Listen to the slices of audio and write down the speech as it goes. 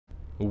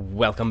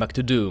Welcome back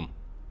to Doom.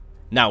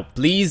 Now,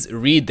 please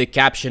read the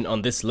caption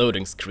on this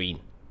loading screen.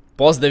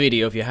 Pause the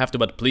video if you have to,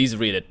 but please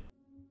read it.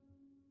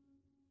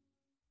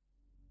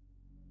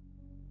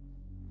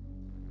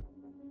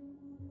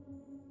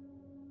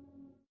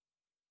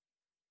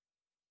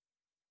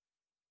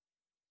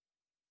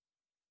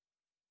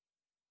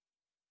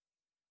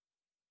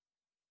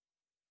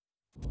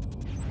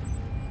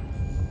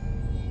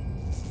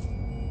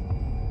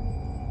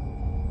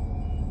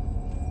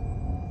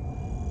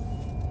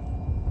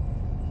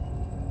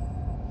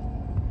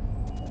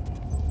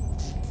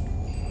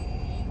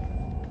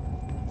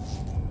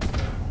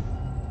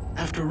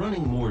 After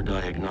running more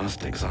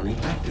diagnostics on the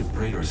active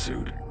Praetor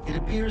suit, it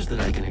appears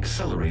that I can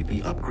accelerate the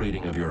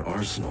upgrading of your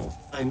arsenal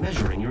by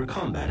measuring your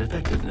combat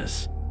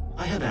effectiveness.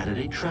 I have added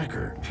a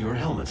tracker to your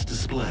helmet's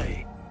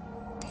display.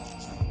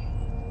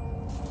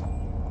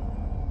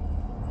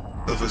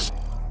 The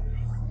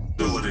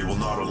facility will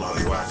not allow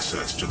you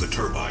access to the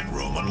turbine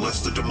room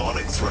unless the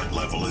demonic threat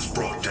level is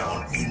brought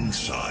down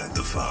inside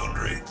the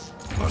Foundry.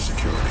 Our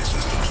security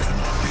systems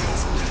cannot be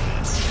overridden.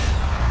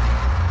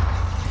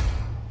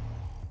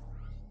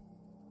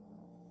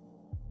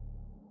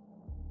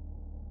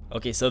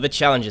 Okay, so the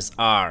challenges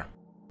are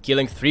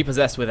killing 3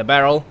 possessed with a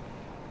barrel,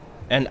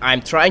 and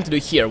I'm trying to do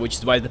here, which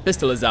is why the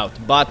pistol is out,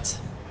 but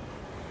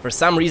for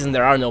some reason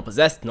there are no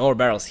possessed nor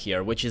barrels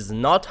here, which is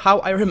not how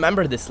I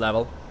remember this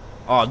level.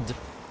 Odd.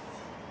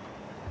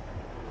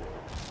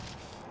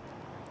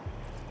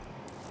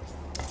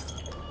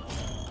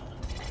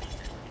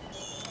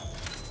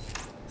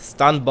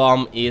 Stun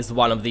bomb is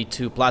one of the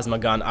 2 plasma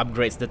gun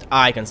upgrades that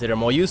I consider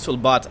more useful,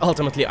 but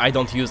ultimately I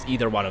don't use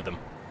either one of them.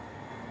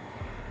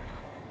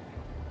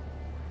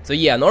 So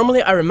yeah,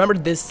 normally I remember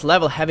this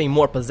level having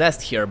more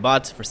possessed here,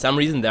 but for some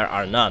reason there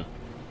are none.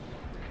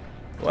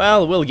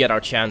 Well, we'll get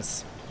our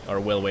chance. Or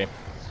will we?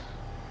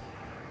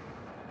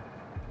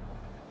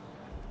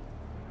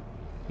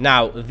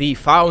 Now, the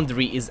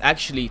Foundry is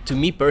actually, to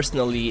me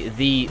personally,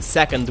 the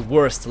second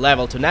worst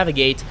level to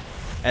navigate.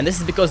 And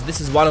this is because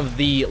this is one of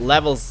the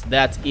levels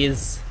that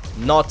is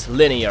not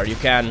linear. You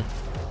can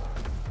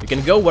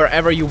go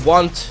wherever you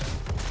want.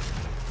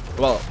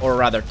 Well, or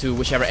rather to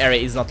whichever area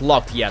is not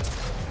locked yet.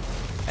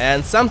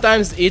 And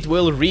sometimes it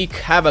will wreak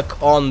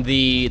havoc on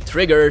the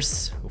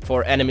triggers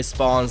for enemy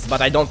spawns,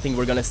 but I don't think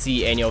we're gonna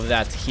see any of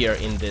that here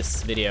in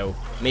this video.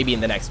 Maybe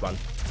in the next one.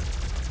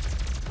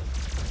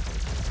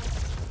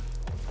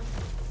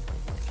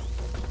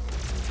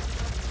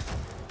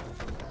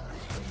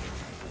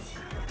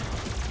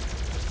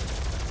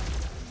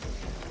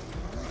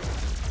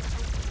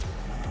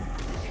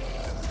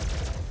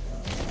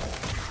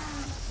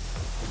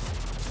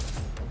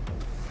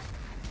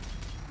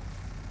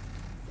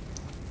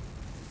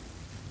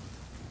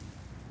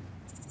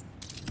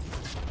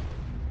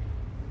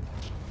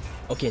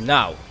 Okay,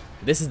 now,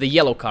 this is the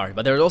yellow card,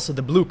 but there's also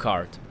the blue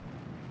card.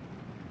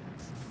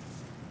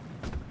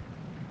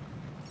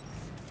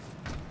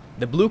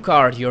 The blue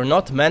card you're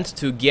not meant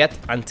to get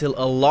until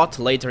a lot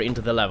later into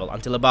the level,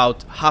 until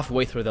about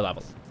halfway through the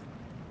level.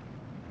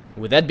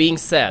 With that being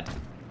said,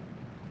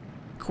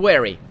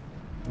 query,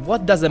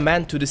 what does a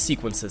man to the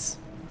sequences?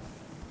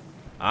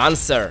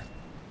 Answer,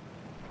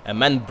 a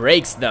man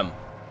breaks them.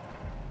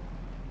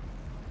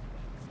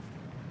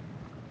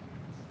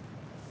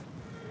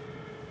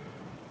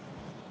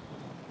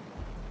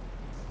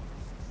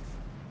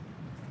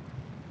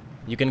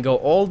 You can go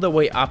all the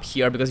way up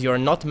here because you're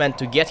not meant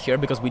to get here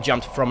because we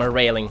jumped from a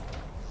railing.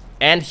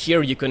 And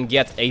here you can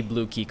get a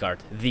blue keycard.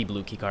 The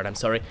blue keycard, I'm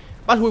sorry.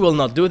 But we will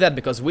not do that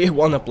because we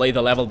want to play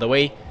the level the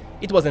way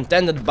it was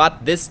intended.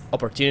 But this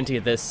opportunity,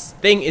 this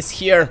thing is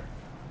here.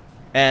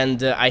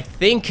 And I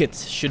think it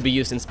should be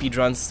used in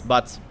speedruns.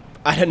 But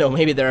I don't know,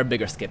 maybe there are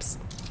bigger skips.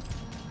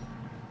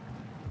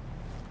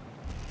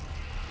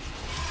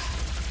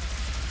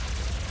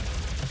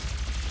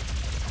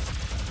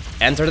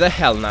 Enter the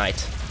Hell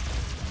Knight.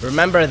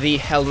 Remember the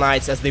Hell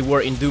Knights as they were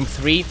in Doom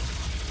 3?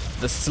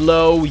 The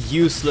slow,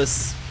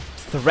 useless,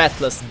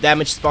 threatless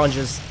damage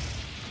sponges.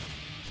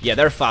 Yeah,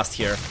 they're fast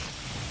here.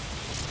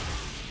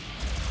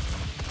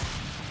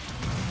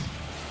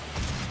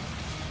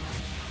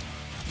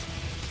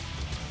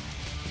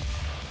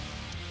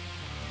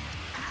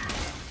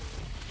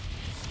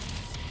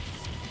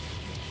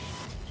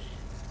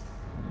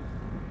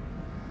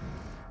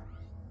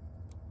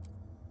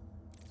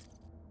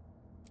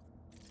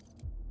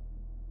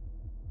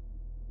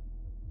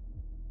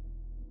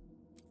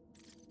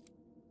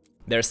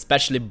 They're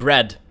specially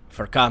bred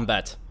for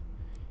combat,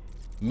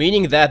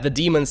 meaning that the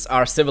demons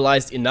are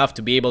civilized enough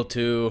to be able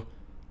to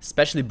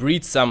specially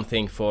breed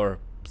something for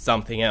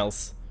something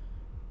else.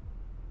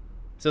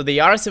 So they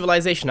are a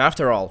civilization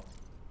after all.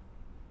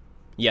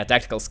 Yeah,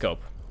 tactical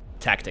scope.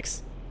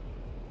 Tactics.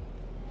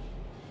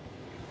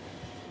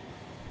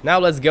 Now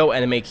let's go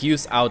and make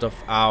use out of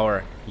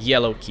our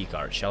yellow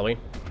keycard, shall we?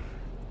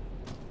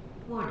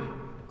 Warning,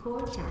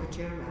 core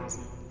temperature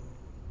rising.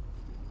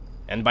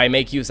 And by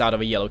make use out of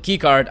a yellow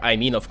keycard, I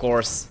mean, of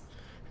course,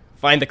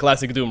 find the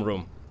classic Doom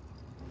room.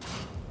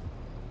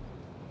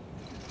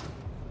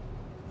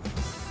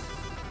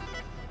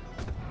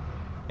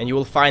 and you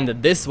will find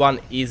that this one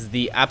is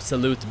the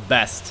absolute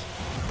best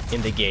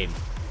in the game.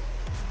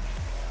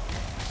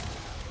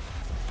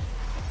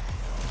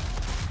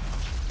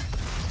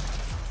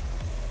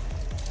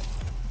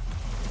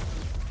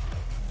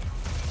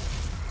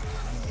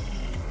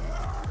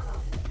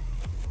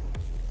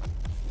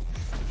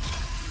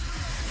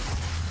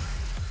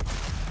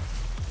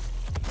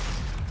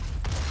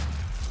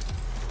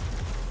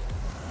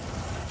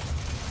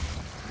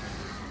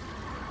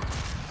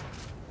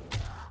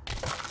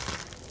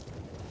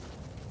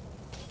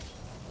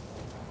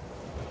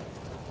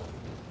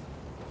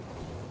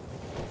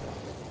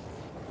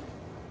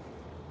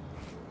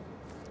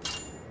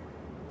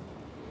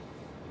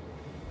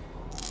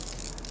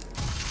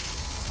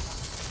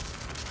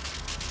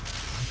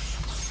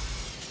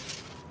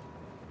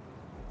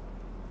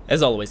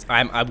 As always,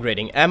 I'm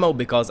upgrading ammo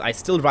because I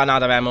still run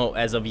out of ammo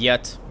as of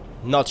yet.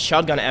 Not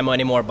shotgun ammo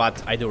anymore,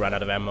 but I do run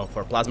out of ammo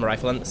for plasma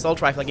rifle and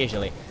assault rifle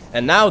occasionally.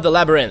 And now the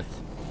labyrinth.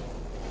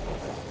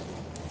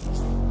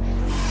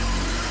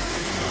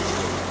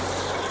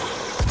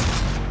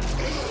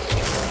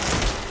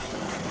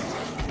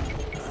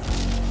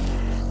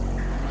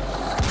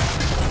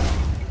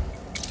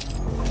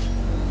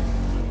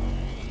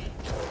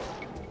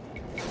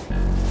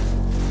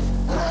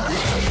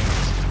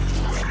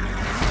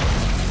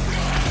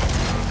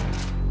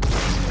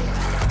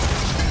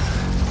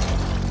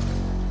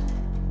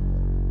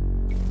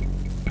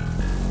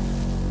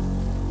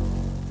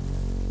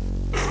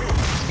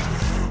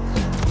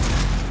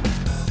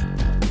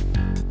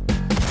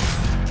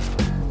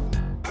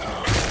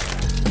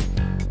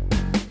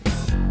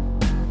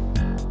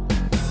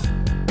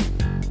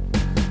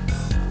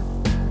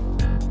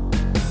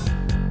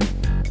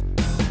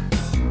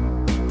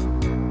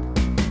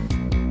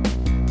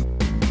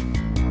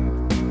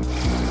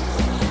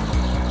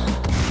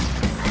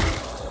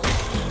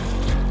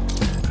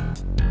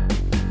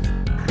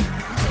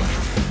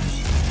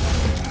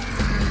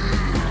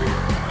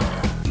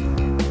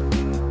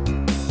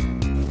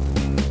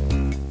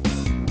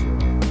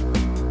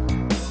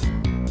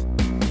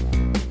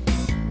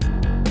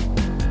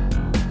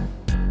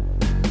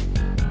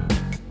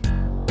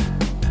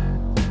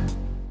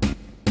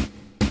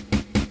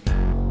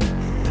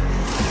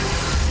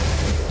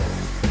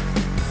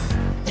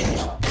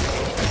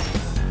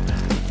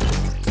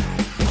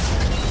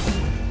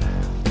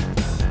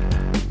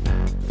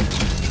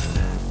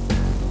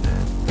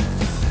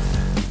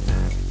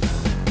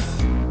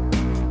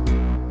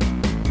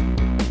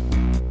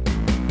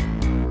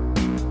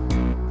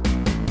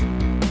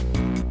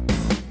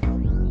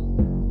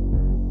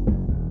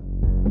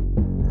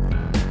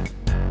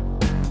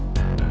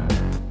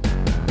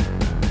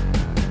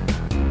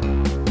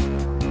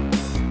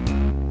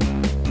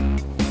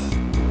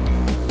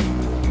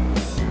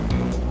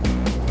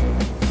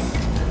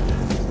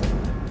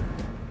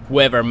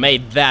 Whoever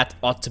made that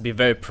ought to be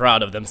very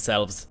proud of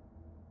themselves.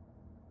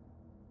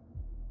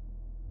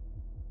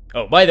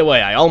 Oh, by the way,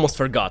 I almost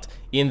forgot.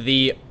 In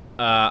the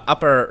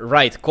upper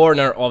right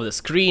corner of the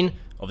screen,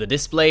 of the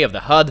display, of the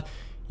HUD,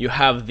 you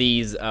have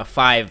these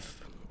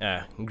 5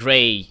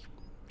 gray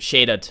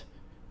shaded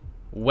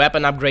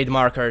weapon upgrade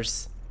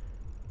markers.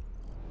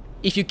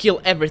 If you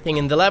kill everything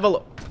in the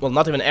level, well,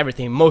 not even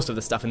everything, most of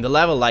the stuff in the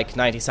level, like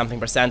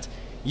 90-something%,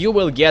 you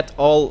will get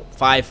all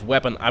 5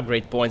 weapon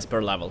upgrade points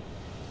per level.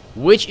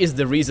 Which is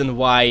the reason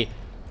why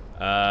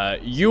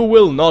you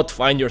will not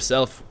find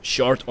yourself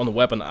short on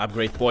weapon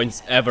upgrade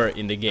points ever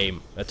in the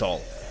game at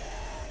all.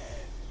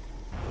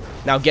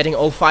 Now, getting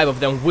all 5 of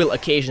them will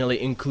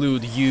occasionally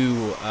include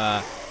you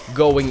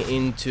going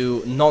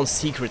into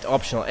non-secret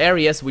optional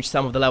areas, which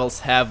some of the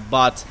levels have,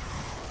 but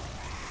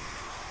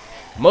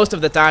most of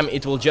the time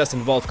it will just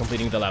involve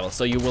completing the level.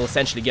 So you will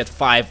essentially get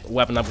 5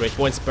 weapon upgrade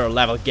points per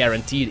level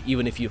guaranteed,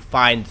 even if you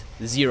find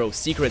 0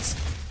 secrets.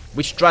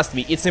 Which, trust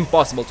me, it's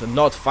impossible to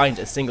not find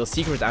a single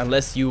secret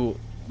unless you,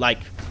 like,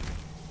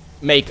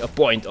 make a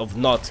point of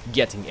not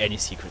getting any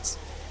secrets.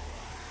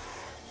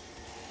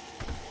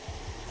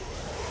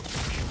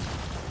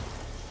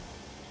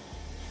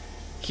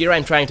 Here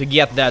I'm trying to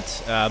get that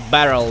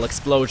barrel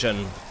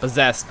explosion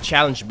possessed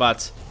challenge,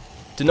 but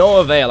to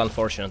no avail,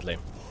 unfortunately.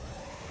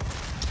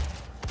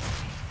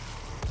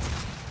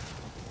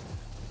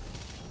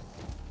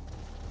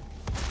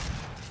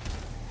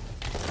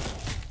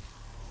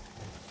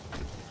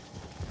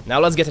 Now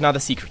let's get another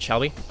secret,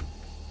 shall we?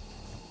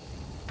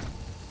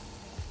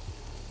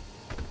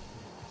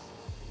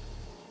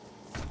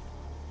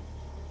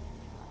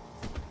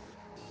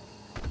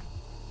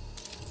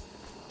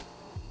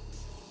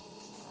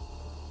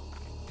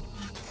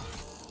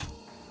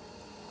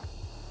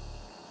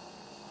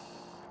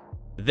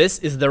 This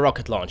is the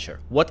rocket launcher.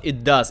 What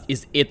it does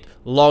is it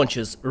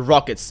launches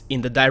rockets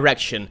in the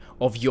direction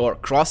of your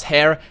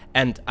crosshair,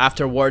 and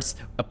afterwards,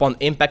 upon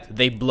impact,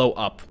 they blow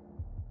up.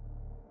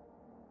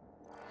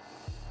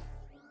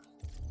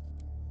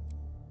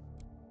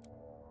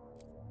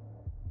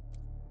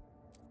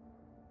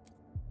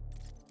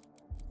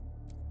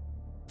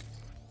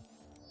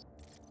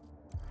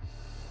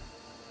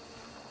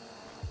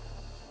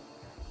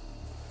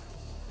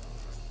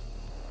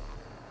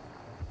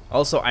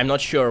 Also, I'm not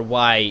sure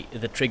why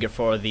the trigger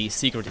for the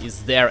secret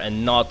is there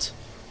and not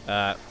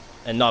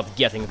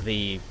getting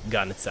the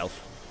gun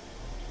itself.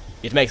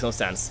 It makes no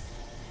sense.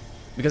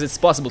 Because it's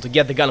possible to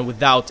get the gun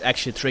without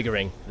actually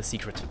triggering the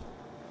secret.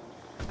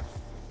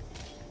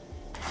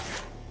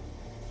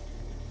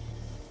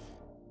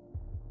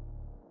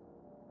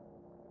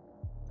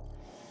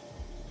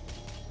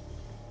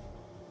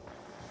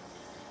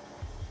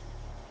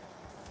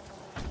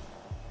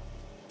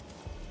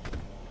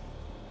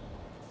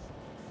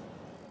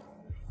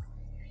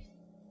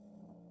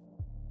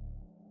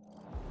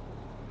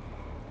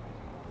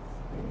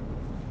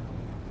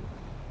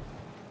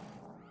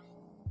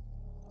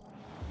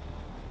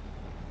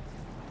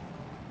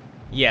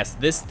 Yes,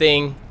 this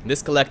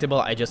collectible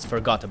I just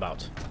forgot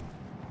about.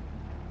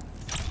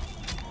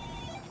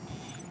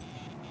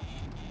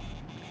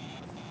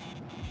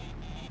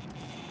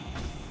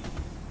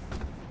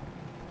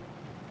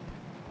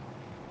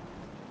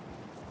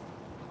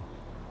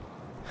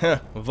 Huh,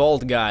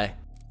 Vault guy.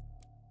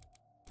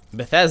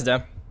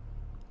 Bethesda.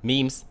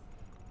 Memes.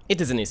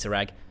 It is an Easter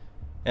egg.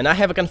 And I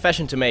have a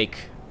confession to make.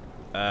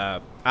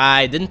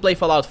 I didn't play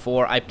Fallout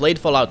 4, I played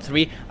Fallout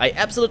 3, I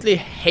absolutely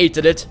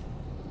hated it.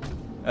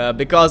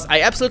 Because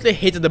I absolutely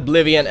hated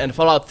Oblivion, and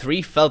Fallout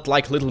 3 felt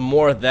like little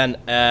more than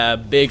a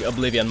big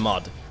Oblivion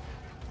mod.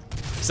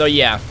 So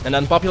yeah, an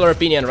unpopular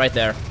opinion right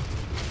there.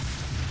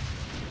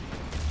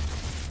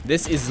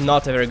 This is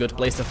not a very good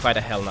place to fight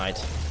a Hell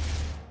Knight.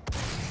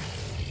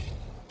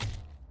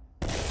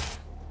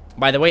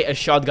 By the way, a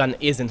shotgun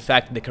is in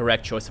fact the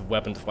correct choice of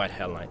weapon to fight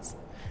Hell Knights.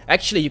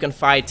 Actually, you can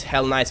fight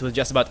Hell Knights with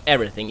just about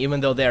everything,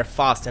 even though they're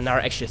fast and are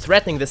actually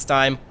threatening this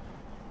time.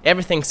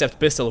 Everything except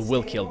pistol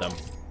will kill them.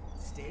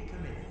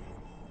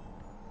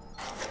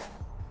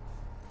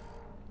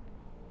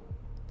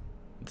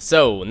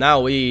 So,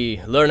 now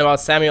we learn about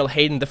Samuel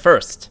Hayden I,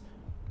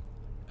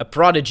 a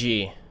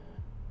prodigy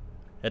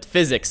at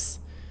physics,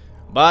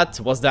 but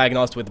was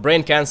diagnosed with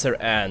brain cancer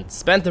and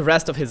spent the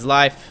rest of his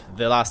life,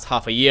 the last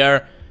half a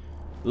year,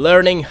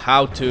 learning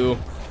how to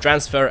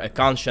transfer a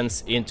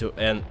conscience into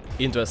a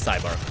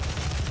cyborg.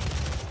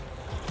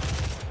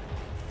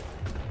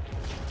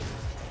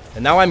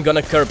 And now I'm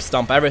gonna curb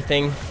stomp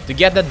everything to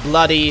get that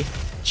bloody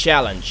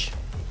challenge,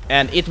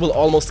 and it will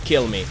almost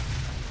kill me.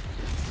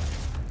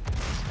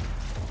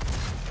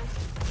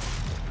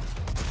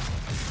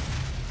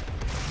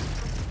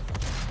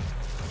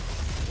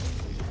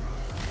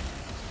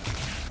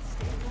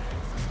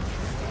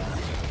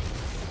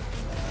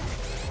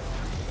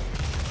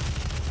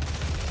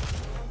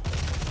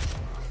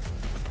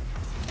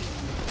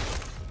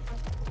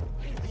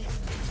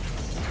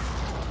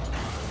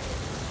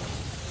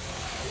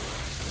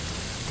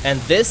 And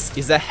this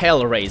is a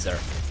Hellraiser.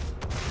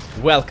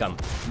 Welcome.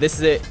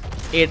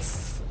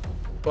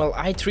 Well,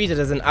 I treat it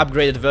as an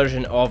upgraded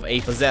version of a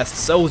possessed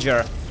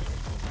soldier.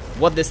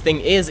 What this thing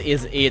is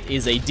it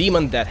is a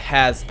demon that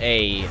has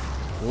a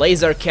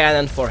laser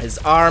cannon for his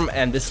arm,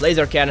 and this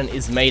laser cannon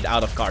is made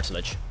out of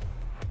cartilage.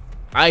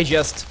 I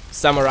just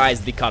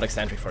summarized the codex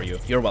entry for you.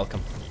 You're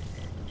welcome.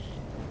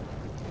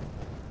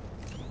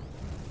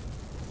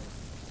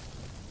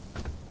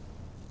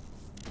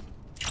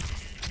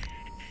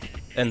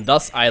 And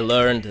thus I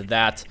learned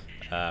that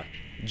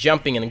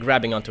jumping and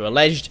grabbing onto a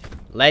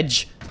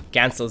ledge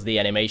cancels the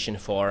animation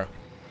for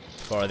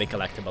the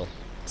collectible.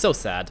 So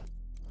sad.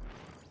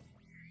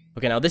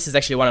 Okay, now this is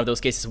actually one of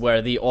those cases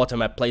where the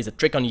automap plays a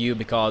trick on you,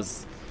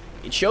 because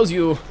it shows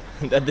you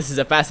that this is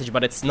a passage,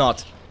 but it's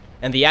not.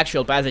 And the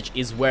actual passage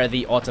is where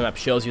the automap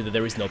shows you that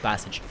there is no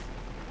passage.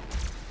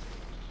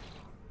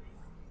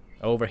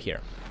 Over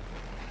here.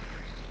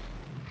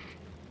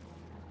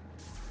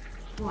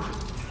 Warning.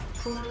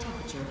 Core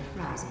temperature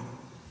rising.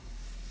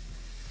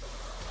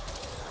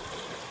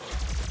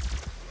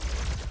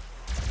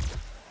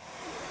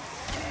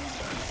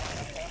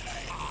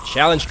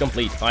 Challenge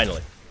complete,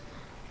 finally.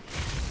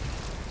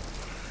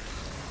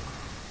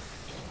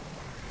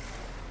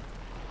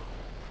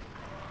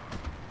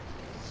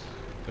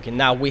 Okay,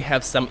 now we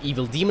have some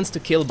evil demons to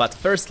kill, but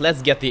first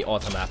let's get the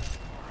automap.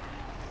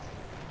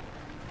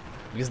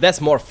 Because that's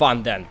more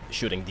fun than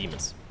shooting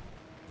demons.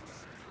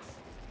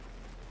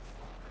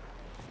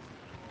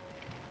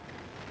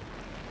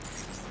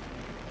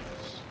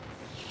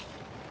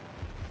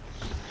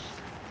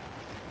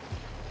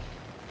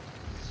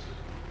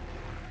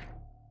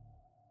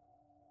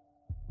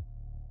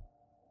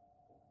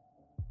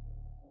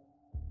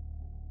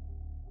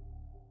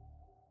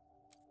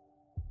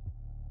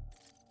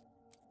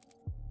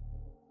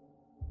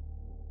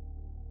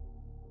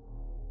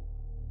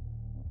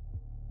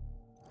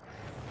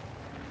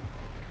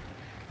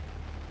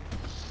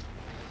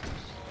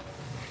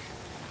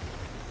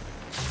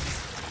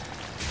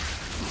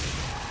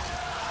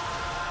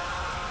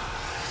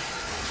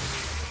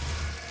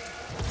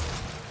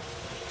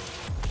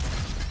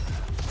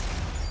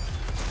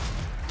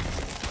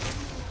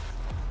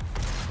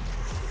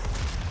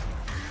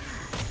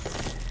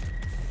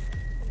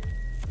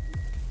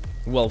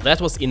 Well,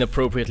 that was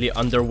inappropriately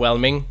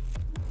underwhelming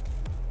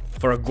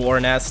for a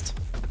gore nest.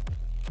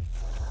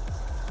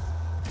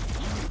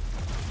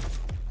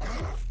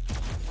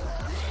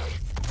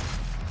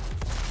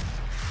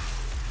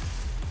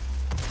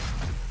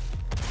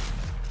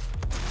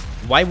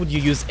 why would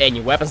you use any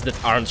weapons that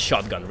aren't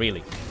shotgun,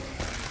 really?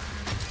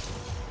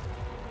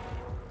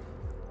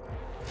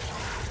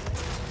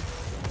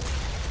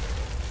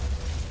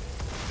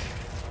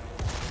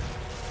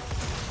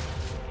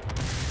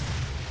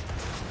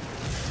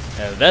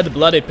 And that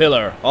bloody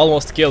pillar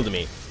almost killed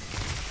me.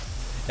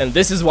 And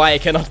this is why I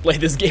cannot play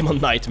this game on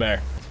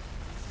Nightmare.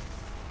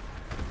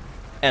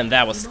 And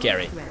that was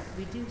scary.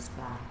 Reduced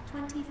by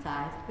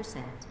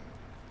 25%.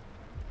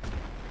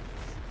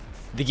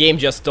 The game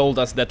just told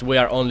us that we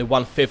are only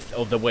 1/5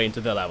 of the way into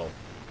the level.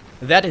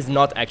 That is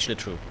not actually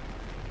true.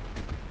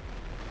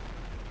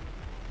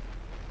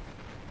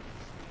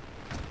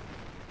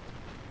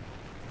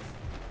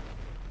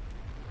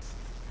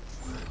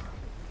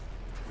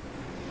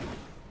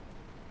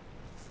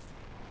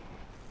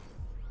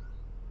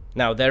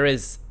 Now there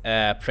is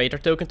a Praetor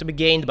token to be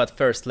gained, but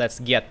first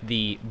let's get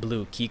the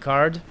blue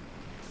keycard.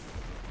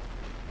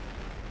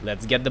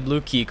 Let's get the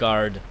blue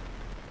keycard.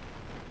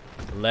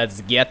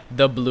 Let's get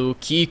the blue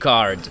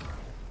keycard.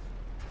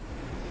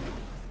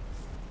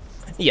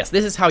 Yes,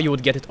 this is how you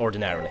would get it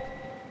ordinarily.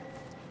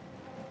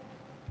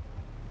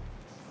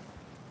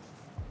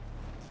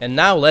 And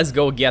now let's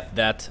go get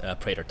that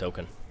Praetor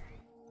token.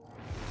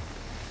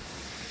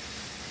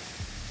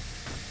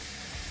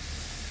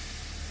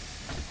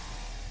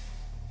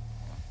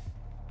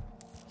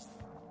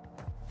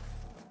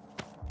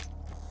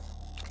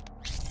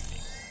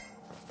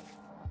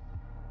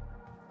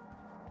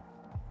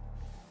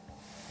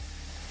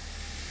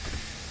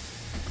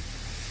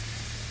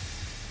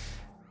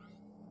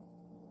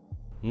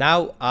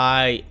 Now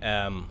I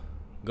am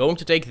going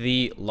to take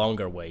the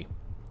longer way,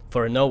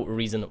 for no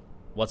reason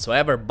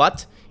whatsoever,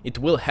 but it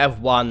will have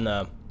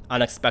one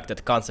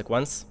unexpected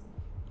consequence.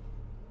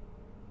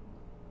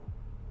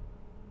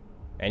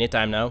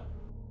 Anytime now.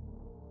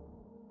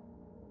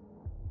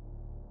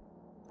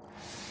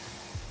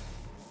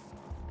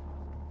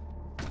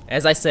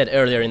 As I said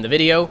earlier in the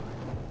video,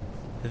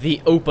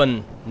 the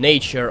open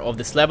nature of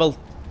this level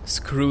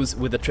screws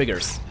with the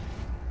triggers.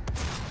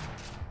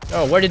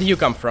 Oh, where did you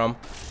come from?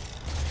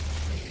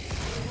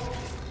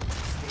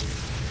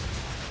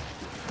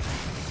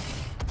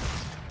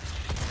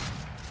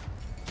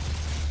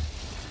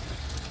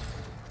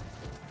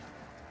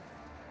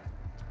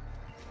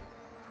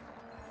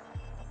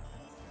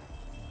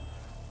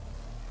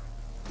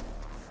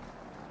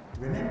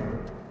 Remember,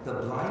 the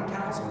Blind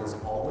Council is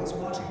always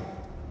watching.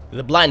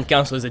 The Blind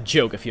Council is a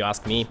joke, if you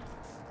ask me.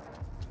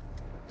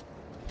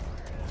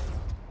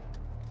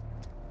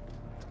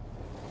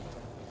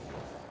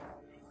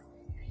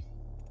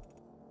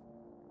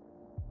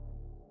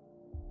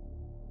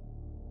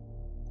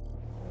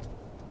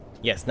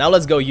 Yes, now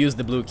let's go use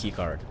the blue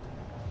keycard.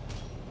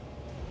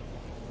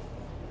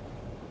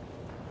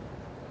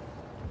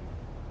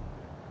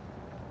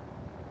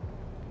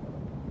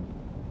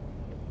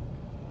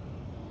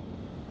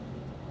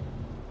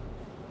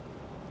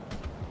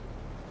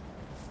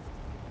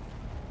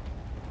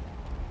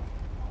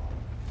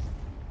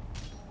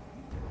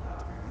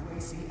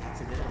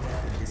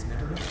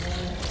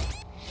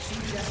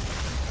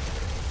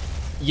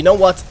 You know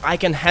what? I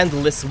can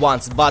handle this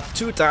once, but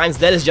 2 times,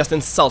 that is just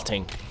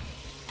insulting.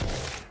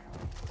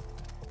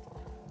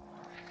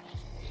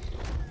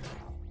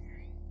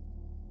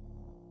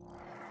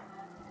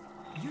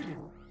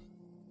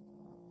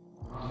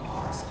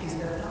 Mars is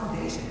the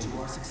foundation to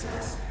our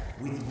success.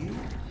 With you,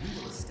 we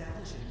will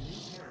establish a new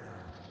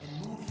paradigm and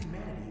move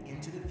humanity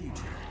into the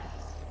future.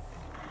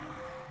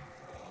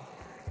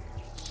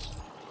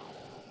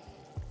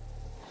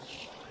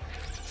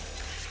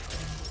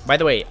 By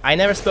the way, I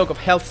never spoke of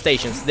health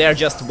stations. They're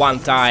just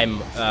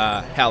one-time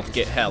health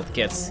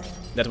kits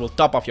that will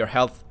top off your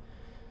health.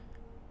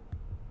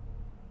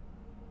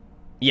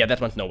 Yeah,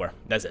 that went nowhere.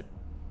 That's it.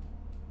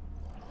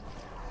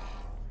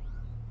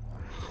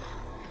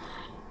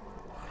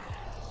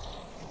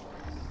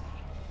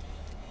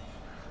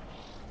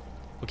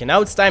 Okay,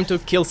 now it's time to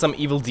kill some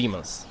evil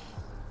demons.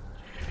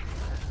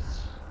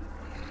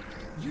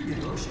 Your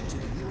devotion to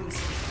the UAC.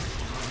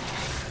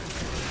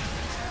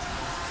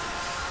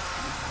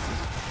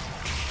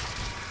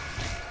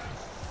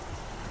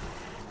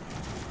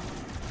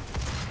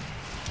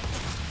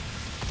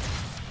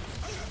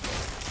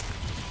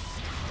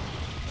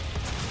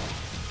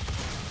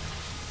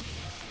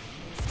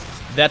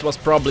 That was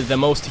probably the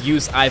most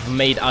use I've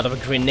made out of a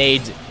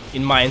grenade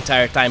in my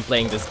entire time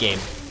playing this game.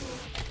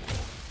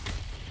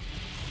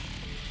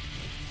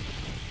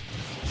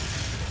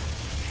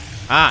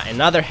 Ah,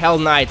 another Hell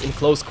Knight in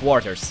close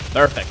quarters.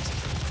 Perfect.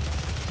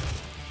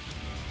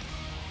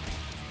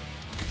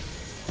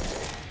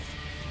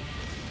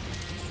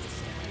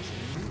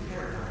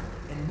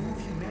 And move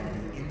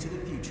humanity into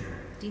the future.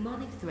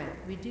 Demonic threat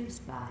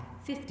reduced by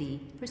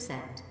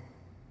 50%.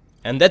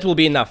 And that will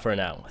be enough for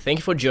now. Thank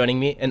you for joining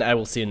me, and I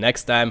will see you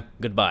next time.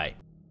 Goodbye.